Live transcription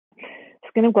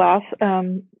Skin of Glass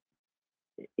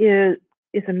is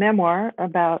a memoir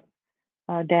about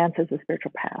dance as a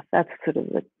spiritual path. That's sort of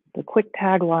the quick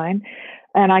tagline.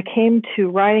 And I came to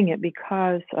writing it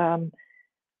because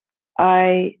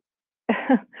I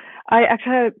I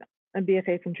actually had a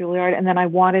BFA from Juilliard, and then I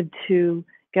wanted to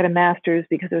get a master's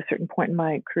because at a certain point in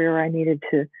my career I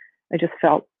just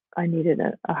felt I needed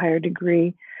a higher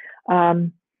degree.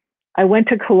 I went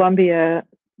to Columbia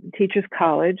Teachers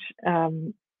College,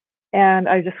 and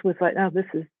I just was like, no, this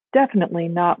is definitely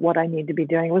not what I need to be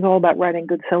doing. It was all about writing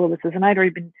good syllabuses, and I'd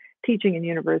already been teaching in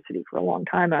university for a long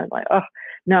time. And I was like, oh,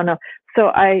 no. So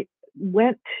I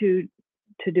went to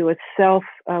do a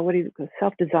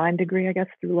self-design degree, I guess,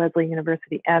 through Lesley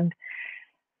University. And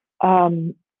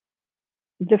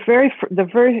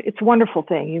it's a wonderful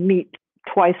thing. You meet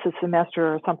twice a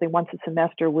semester or something, once a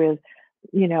semester with,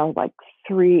 like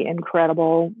 3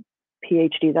 incredible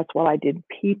PhD, that's what I did,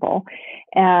 people.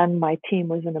 And my team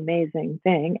was an amazing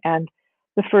thing. And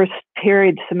the first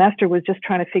semester was just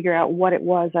trying to figure out what it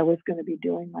was I was going to be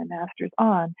doing my master's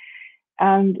on.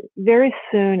 And very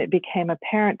soon it became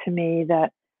apparent to me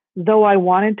that though I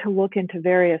wanted to look into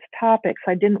various topics,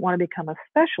 I didn't want to become a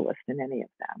specialist in any of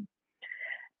them.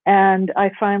 And I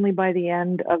finally, by the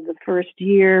end of the first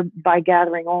year, by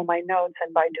gathering all my notes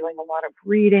and by doing a lot of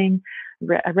reading,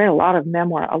 I read a lot of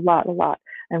memoir, a lot,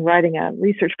 and writing a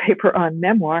research paper on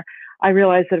memoir, I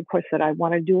realized that, of course, that I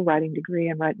wanted to do a writing degree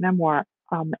and write memoir,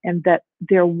 and that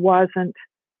there wasn't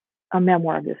a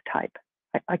memoir of this type.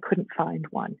 I couldn't find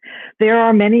one. There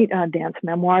are many dance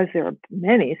memoirs. There are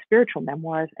many spiritual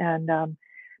memoirs,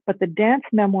 but the dance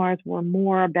memoirs were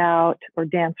more about, or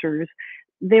dancers,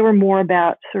 they were more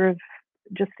about sort of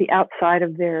just the outside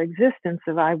of their existence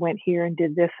of I went here and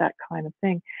did this, that kind of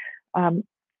thing. And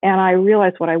I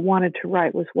realized what I wanted to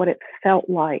write was what it felt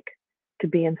like to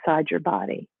be inside your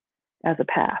body as a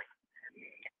path.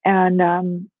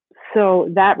 And so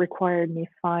that required me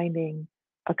finding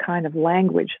a kind of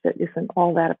language that isn't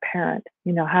all that apparent,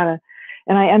 and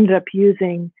I ended up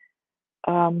using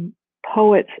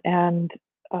poets and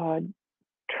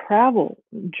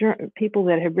people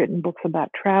that have written books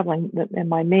about traveling, and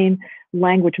my main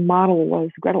language model was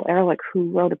Gretel Ehrlich,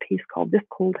 who wrote a piece called This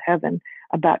Cold Heaven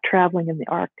about traveling in the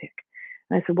Arctic.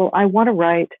 And I said, well, I want to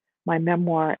write my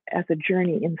memoir as a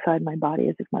journey inside my body,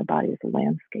 as if my body is a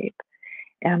landscape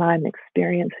and I'm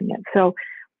experiencing it. So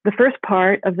the first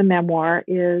part of the memoir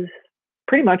is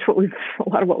pretty much a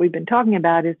lot of what we've been talking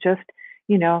about is just,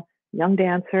 young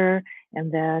dancer,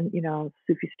 and then,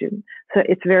 Sufi student. So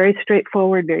it's very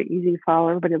straightforward, very easy to follow.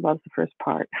 Everybody loves the first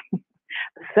part. The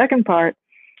second part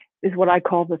is what I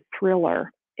call the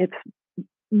thriller. It's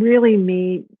really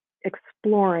me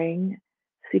exploring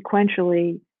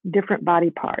sequentially different body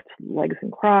parts, legs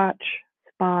and crotch,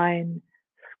 spine,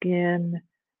 skin,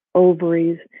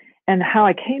 ovaries. And how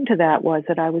I came to that was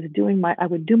that I would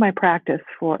do my practice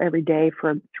for every day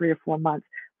for 3 or 4 months,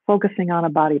 focusing on a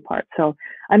body part. So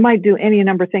I might do any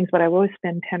number of things, but I would always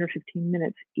spend 10 or 15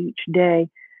 minutes each day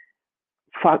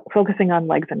focusing on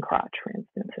legs and crotch, for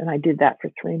instance. And I did that for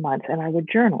 3 months, and I would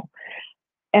journal.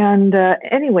 And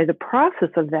anyway, the process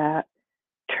of that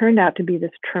turned out to be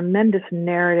this tremendous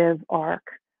narrative arc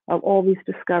of all these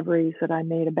discoveries that I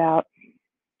made about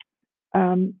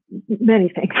many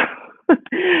things,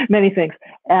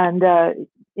 and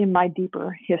in my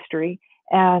deeper history.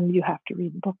 And you have to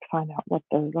read the book to find out what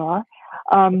those are.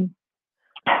 And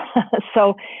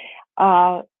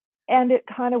it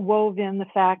kind of wove in the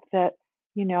fact that,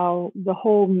 the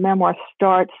whole memoir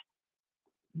starts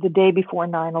the day before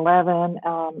 9/11,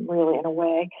 really in a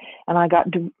way. And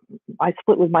I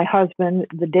split with my husband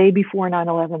the day before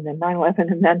 9/11, then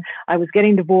 9/11, and then I was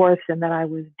getting divorced, and then I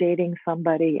was dating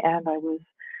somebody, and I was,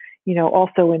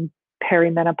 also in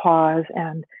perimenopause,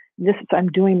 and I'm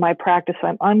doing my practice,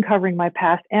 I'm uncovering my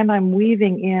past, and I'm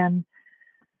weaving in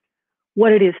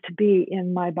what it is to be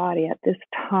in my body at this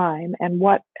time, and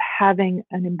what having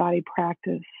an embodied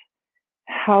practice,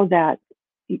 how that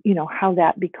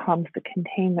becomes the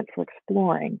containment for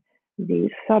exploring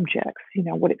these subjects,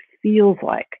 what it feels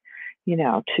like,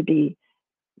 to be,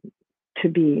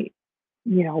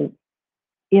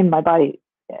 in my body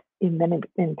in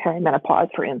perimenopause,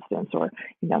 for instance, or,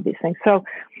 these things. So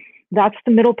that's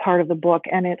the middle part of the book,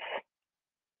 and it's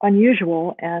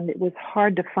unusual, and it was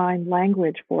hard to find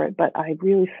language for it, but I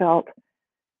really felt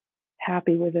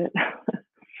happy with it.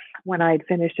 When I had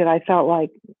finished it, I felt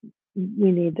like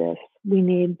we need this. We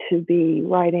need to be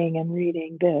writing and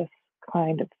reading this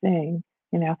kind of thing,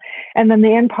 And then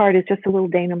the end part is just a little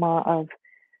denouement of,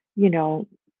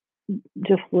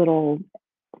 just little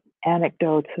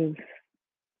anecdotes of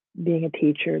being a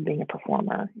teacher, being a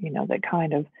performer, that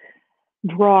kind of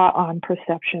draw on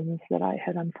perceptions that I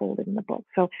had unfolded in the book.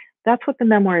 So that's what the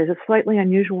memoir is. It's a slightly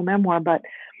unusual memoir, but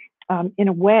in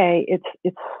a way,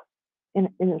 it's in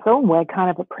its own way kind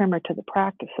of a primer to the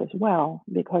practice as well,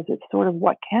 because it's sort of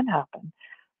what can happen,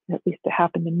 at least it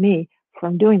happened to me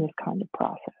from doing this kind of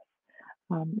process.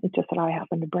 It's just that I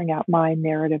happen to bring out my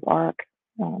narrative arc,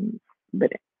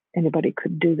 but anybody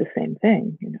could do the same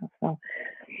thing, you know. So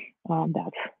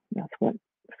that's what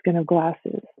Skin of Glass